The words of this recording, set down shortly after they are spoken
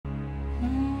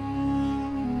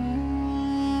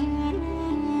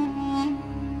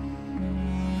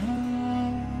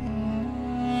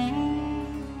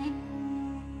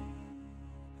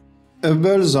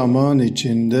Evvel zaman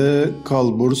içinde,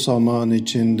 kalbur saman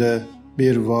içinde,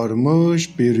 bir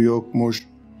varmış bir yokmuş.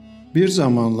 Bir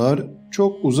zamanlar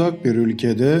çok uzak bir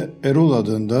ülkede Erol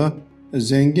adında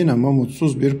zengin ama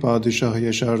mutsuz bir padişah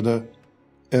yaşardı.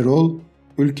 Erol,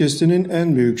 ülkesinin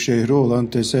en büyük şehri olan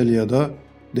Teselya'da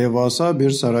devasa bir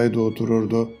sarayda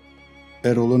otururdu.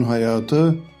 Erol'un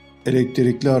hayatı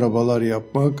elektrikli arabalar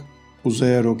yapmak,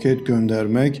 uzaya roket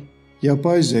göndermek,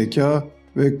 yapay zeka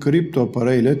ve kripto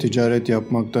para ile ticaret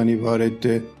yapmaktan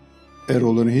ibaretti.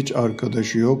 Erol'un hiç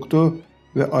arkadaşı yoktu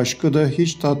ve aşkı da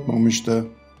hiç tatmamıştı.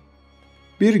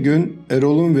 Bir gün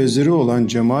Erol'un veziri olan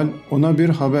Cemal ona bir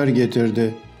haber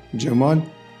getirdi. Cemal,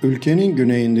 ülkenin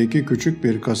güneyindeki küçük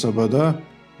bir kasabada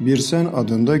Birsen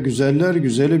adında güzeller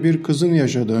güzeli bir kızın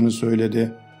yaşadığını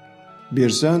söyledi.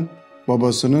 Birsen,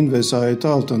 babasının vesayeti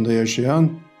altında yaşayan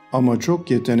ama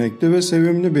çok yetenekli ve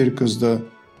sevimli bir kızdı.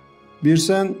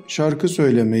 Birsen şarkı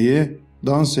söylemeyi,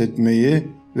 dans etmeyi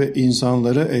ve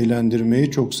insanları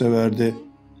eğlendirmeyi çok severdi.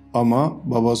 Ama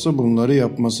babası bunları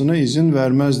yapmasına izin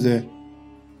vermezdi.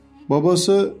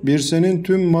 Babası Birsen'in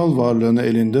tüm mal varlığını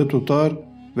elinde tutar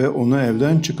ve onu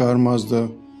evden çıkarmazdı.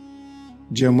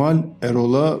 Cemal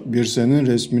Erol'a Birsen'in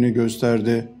resmini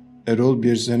gösterdi. Erol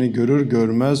Birsen'i görür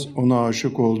görmez ona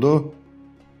aşık oldu.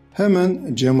 Hemen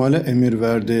Cemal'e emir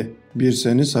verdi.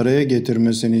 Birsen'i saraya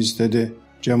getirmesini istedi.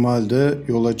 Cemal de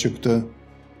yola çıktı.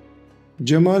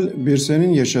 Cemal Birsen'in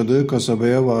yaşadığı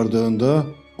kasabaya vardığında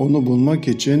onu bulmak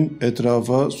için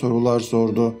etrafa sorular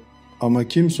sordu. Ama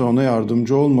kimse ona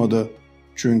yardımcı olmadı.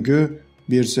 Çünkü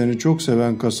Birsen'i çok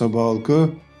seven kasaba halkı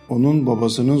onun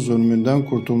babasının zulmünden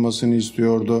kurtulmasını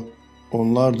istiyordu.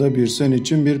 Onlar da Birsen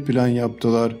için bir plan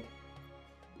yaptılar.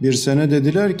 Birsen'e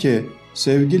dediler ki,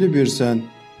 "Sevgili Birsen,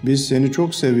 biz seni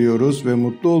çok seviyoruz ve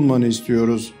mutlu olmanı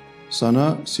istiyoruz.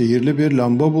 Sana sihirli bir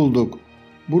lamba bulduk.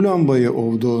 Bu lambayı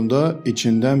ovduğunda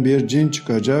içinden bir cin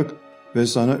çıkacak ve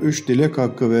sana 3 dilek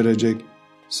hakkı verecek.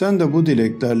 Sen de bu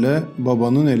dileklerle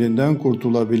babanın elinden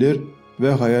kurtulabilir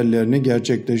ve hayallerini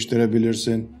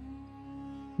gerçekleştirebilirsin."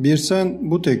 Birsen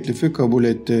bu teklifi kabul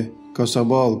etti.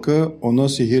 Kasaba halkı ona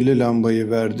sihirli lambayı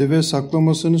verdi ve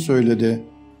saklamasını söyledi.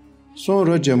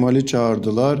 Sonra Cemal'i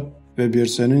çağırdılar ve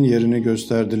Birsen'in yerini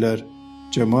gösterdiler.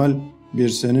 Cemal,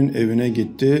 Birsen'in evine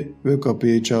gitti ve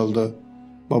kapıyı çaldı.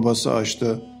 Babası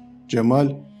açtı. Cemal,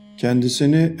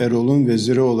 kendisini Erol'un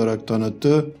veziri olarak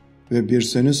tanıttı ve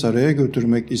Birsen'i saraya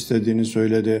götürmek istediğini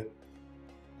söyledi.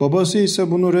 Babası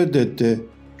ise bunu reddetti.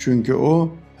 Çünkü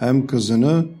o hem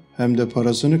kızını hem de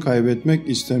parasını kaybetmek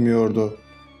istemiyordu.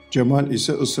 Cemal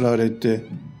ise ısrar etti.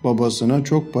 Babasına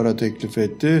çok para teklif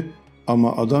etti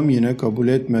ama adam yine kabul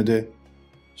etmedi.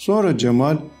 Sonra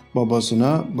Cemal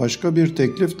babasına başka bir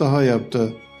teklif daha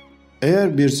yaptı.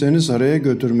 Eğer Birsen'i saraya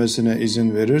götürmesine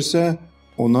izin verirse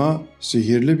ona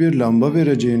sihirli bir lamba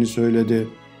vereceğini söyledi.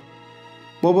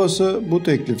 Babası bu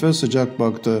teklife sıcak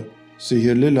baktı.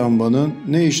 Sihirli lambanın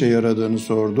ne işe yaradığını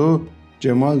sordu.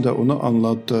 Cemal de onu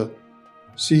anlattı.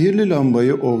 Sihirli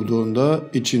lambayı ovduğunda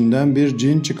içinden bir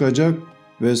cin çıkacak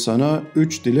ve sana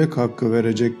 3 dilek hakkı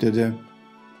verecek dedi.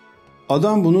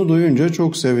 Adam bunu duyunca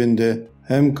çok sevindi.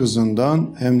 Hem kızından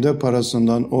hem de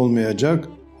parasından olmayacak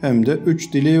hem de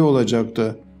 3 dileği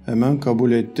olacaktı. Hemen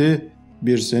kabul etti.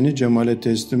 Birsen'i Cemal'e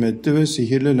teslim etti ve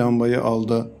sihirli lambayı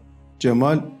aldı.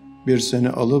 Cemal Birsen'i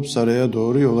alıp saraya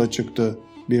doğru yola çıktı.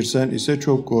 Birsen ise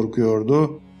çok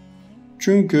korkuyordu.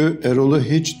 Çünkü Erol'u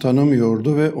hiç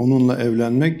tanımıyordu ve onunla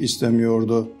evlenmek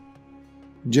istemiyordu.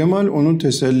 Cemal onu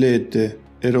teselli etti.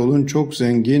 Erol'un çok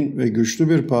zengin ve güçlü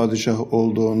bir padişah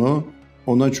olduğunu,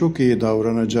 ona çok iyi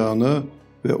davranacağını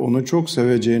ve onu çok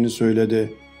seveceğini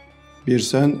söyledi.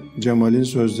 Birsen Cemal'in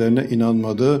sözlerine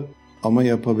inanmadı ama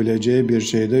yapabileceği bir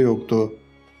şey de yoktu.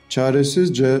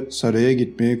 Çaresizce saraya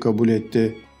gitmeyi kabul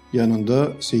etti. Yanında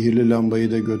sihirli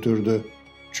lambayı da götürdü.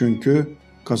 Çünkü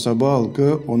kasaba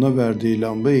halkı ona verdiği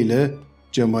lamba ile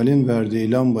Cemal'in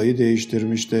verdiği lambayı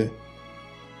değiştirmişti.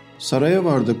 Saraya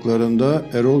vardıklarında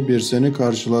Erol Birsen'i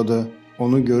karşıladı.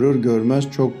 Onu görür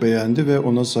görmez çok beğendi ve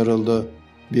ona sarıldı.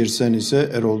 Birsen ise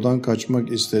Erol'dan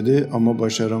kaçmak istedi ama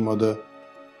başaramadı.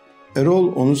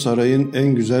 Erol onu sarayın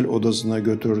en güzel odasına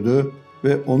götürdü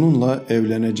ve onunla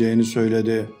evleneceğini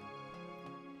söyledi.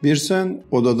 Birsen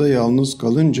odada yalnız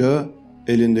kalınca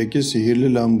elindeki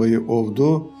sihirli lambayı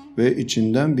ovdu ve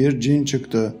içinden bir cin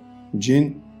çıktı.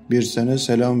 Cin Birsen'e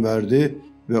selam verdi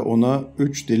ve ona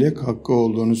 3 dilek hakkı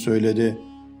olduğunu söyledi.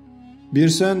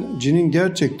 Birsen cinin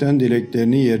gerçekten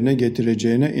dileklerini yerine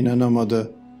getireceğine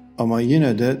inanamadı ama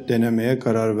yine de denemeye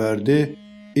karar verdi.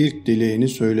 İlk dileğini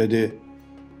söyledi.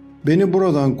 "Beni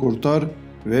buradan kurtar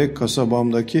ve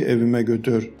kasabamdaki evime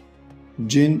götür."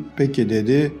 Cin peki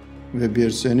dedi ve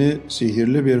Birsen'i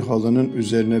sihirli bir halının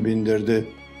üzerine bindirdi.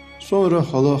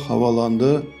 Sonra halı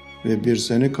havalandı ve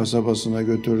Birsen'i kasabasına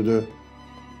götürdü.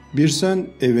 Birsen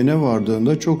evine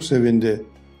vardığında çok sevindi.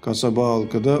 Kasaba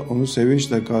halkı da onu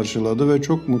sevinçle karşıladı ve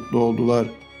çok mutlu oldular.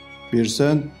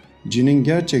 Birsen, cinin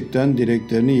gerçekten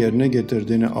dileklerini yerine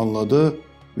getirdiğini anladı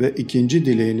ve ikinci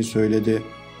dileğini söyledi.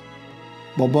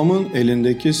 "Babamın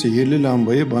elindeki sihirli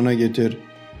lambayı bana getir."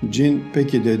 Cin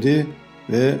peki dedi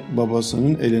ve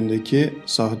babasının elindeki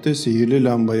sahte sihirli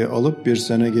lambayı alıp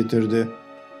Birsen'e getirdi.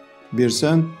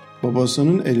 Birsen,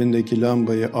 babasının elindeki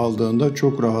lambayı aldığında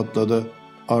çok rahatladı.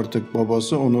 Artık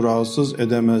babası onu rahatsız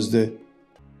edemezdi.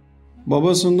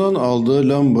 Babasından aldığı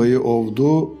lambayı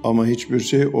ovdu ama hiçbir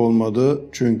şey olmadı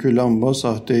çünkü lamba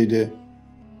sahteydi.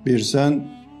 Birsen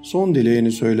son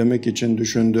dileğini söylemek için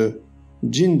düşündü.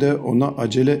 Cin de ona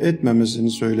acele etmemesini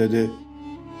söyledi.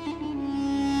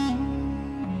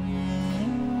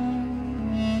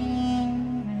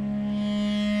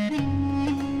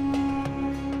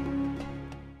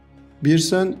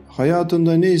 Birsen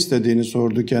hayatında ne istediğini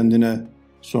sordu kendine.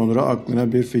 Sonra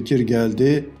aklına bir fikir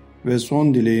geldi ve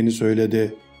son dileğini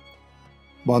söyledi.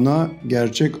 "Bana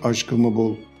gerçek aşkımı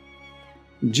bul."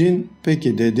 Cin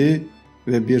peki dedi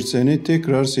ve Birsen'i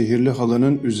tekrar sihirli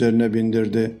halının üzerine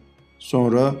bindirdi.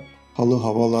 Sonra halı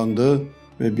havalandı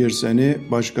ve Birsen'i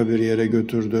başka bir yere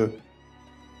götürdü.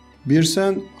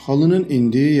 Birsen halının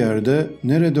indiği yerde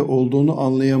nerede olduğunu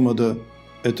anlayamadı.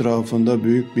 Etrafında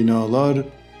büyük binalar,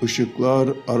 ışıklar,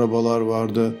 arabalar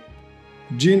vardı.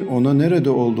 Cin ona nerede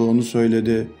olduğunu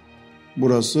söyledi.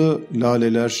 "Burası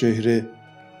Laleler şehri.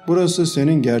 Burası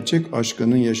senin gerçek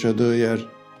aşkının yaşadığı yer."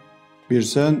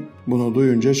 Birsen bunu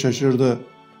duyunca şaşırdı.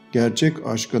 Gerçek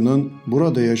aşkının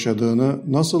burada yaşadığını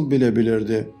nasıl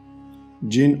bilebilirdi?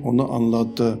 Cin onu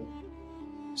anlattı.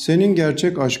 "Senin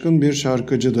gerçek aşkın bir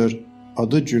şarkıcıdır.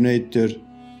 Adı Cüneyt'tir.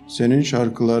 Senin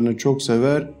şarkılarını çok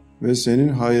sever ve senin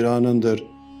hayranındır.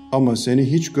 Ama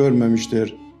seni hiç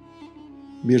görmemiştir."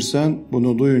 Birsen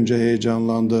bunu duyunca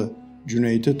heyecanlandı.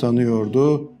 Cüneyt'i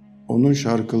tanıyordu, onun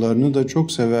şarkılarını da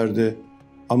çok severdi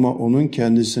ama onun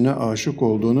kendisine aşık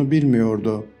olduğunu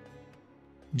bilmiyordu.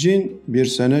 Cin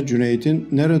Birsen'e Cüneyt'in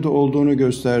nerede olduğunu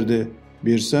gösterdi.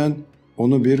 Birsen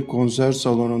onu bir konser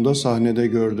salonunda sahnede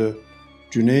gördü.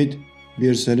 Cüneyt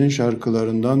Birsen'in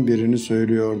şarkılarından birini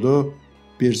söylüyordu.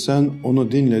 Birsen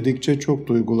onu dinledikçe çok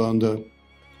duygulandı.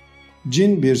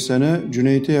 Cin Birsen'e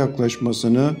Cüneyt'e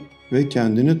yaklaşmasını ve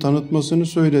kendini tanıtmasını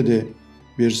söyledi.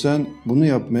 Birsen bunu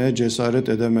yapmaya cesaret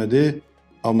edemedi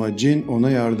ama cin ona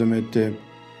yardım etti.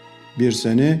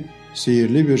 Birsen'i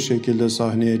sihirli bir şekilde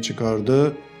sahneye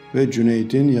çıkardı ve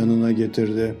Cüneyt'in yanına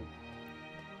getirdi.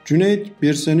 Cüneyt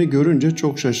Birsen'i görünce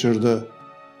çok şaşırdı.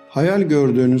 Hayal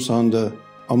gördüğünü sandı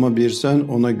ama Birsen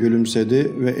ona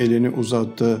gülümsedi ve elini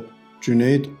uzattı.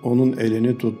 Cüneyt onun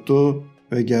elini tuttu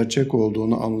ve gerçek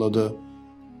olduğunu anladı.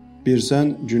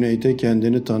 Birsen Cüneyt'e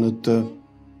kendini tanıttı.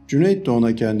 Cüneyt de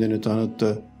ona kendini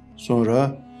tanıttı.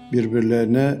 Sonra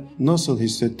birbirlerine nasıl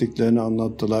hissettiklerini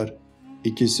anlattılar.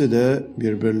 İkisi de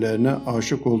birbirlerine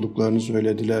aşık olduklarını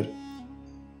söylediler.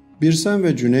 Birsen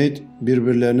ve Cüneyt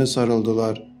birbirlerine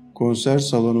sarıldılar. Konser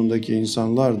salonundaki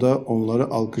insanlar da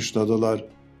onları alkışladılar.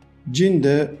 Cin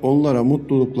de onlara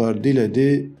mutluluklar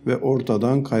diledi ve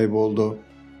ortadan kayboldu.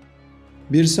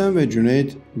 Birsen ve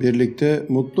Cüneyt birlikte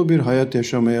mutlu bir hayat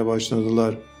yaşamaya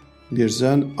başladılar.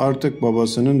 Birsen artık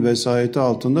babasının vesayeti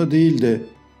altında değildi.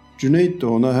 Cüneyt de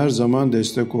ona her zaman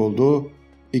destek oldu.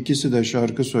 İkisi de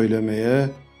şarkı söylemeye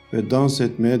ve dans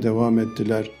etmeye devam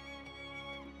ettiler.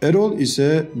 Erol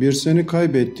ise Birsen'i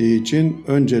kaybettiği için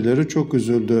önceleri çok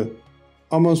üzüldü.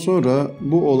 Ama sonra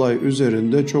bu olay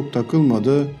üzerinde çok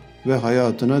takılmadı ve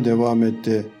hayatına devam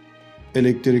etti.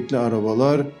 Elektrikli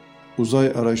arabalar, uzay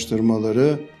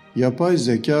araştırmaları, yapay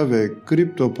zeka ve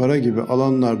kripto para gibi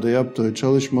alanlarda yaptığı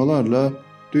çalışmalarla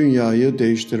dünyayı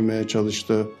değiştirmeye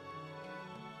çalıştı.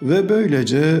 Ve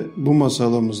böylece bu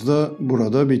masalımız da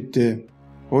burada bitti.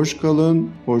 Hoş kalın,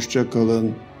 hoşça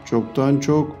kalın. Çoktan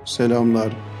çok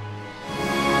selamlar.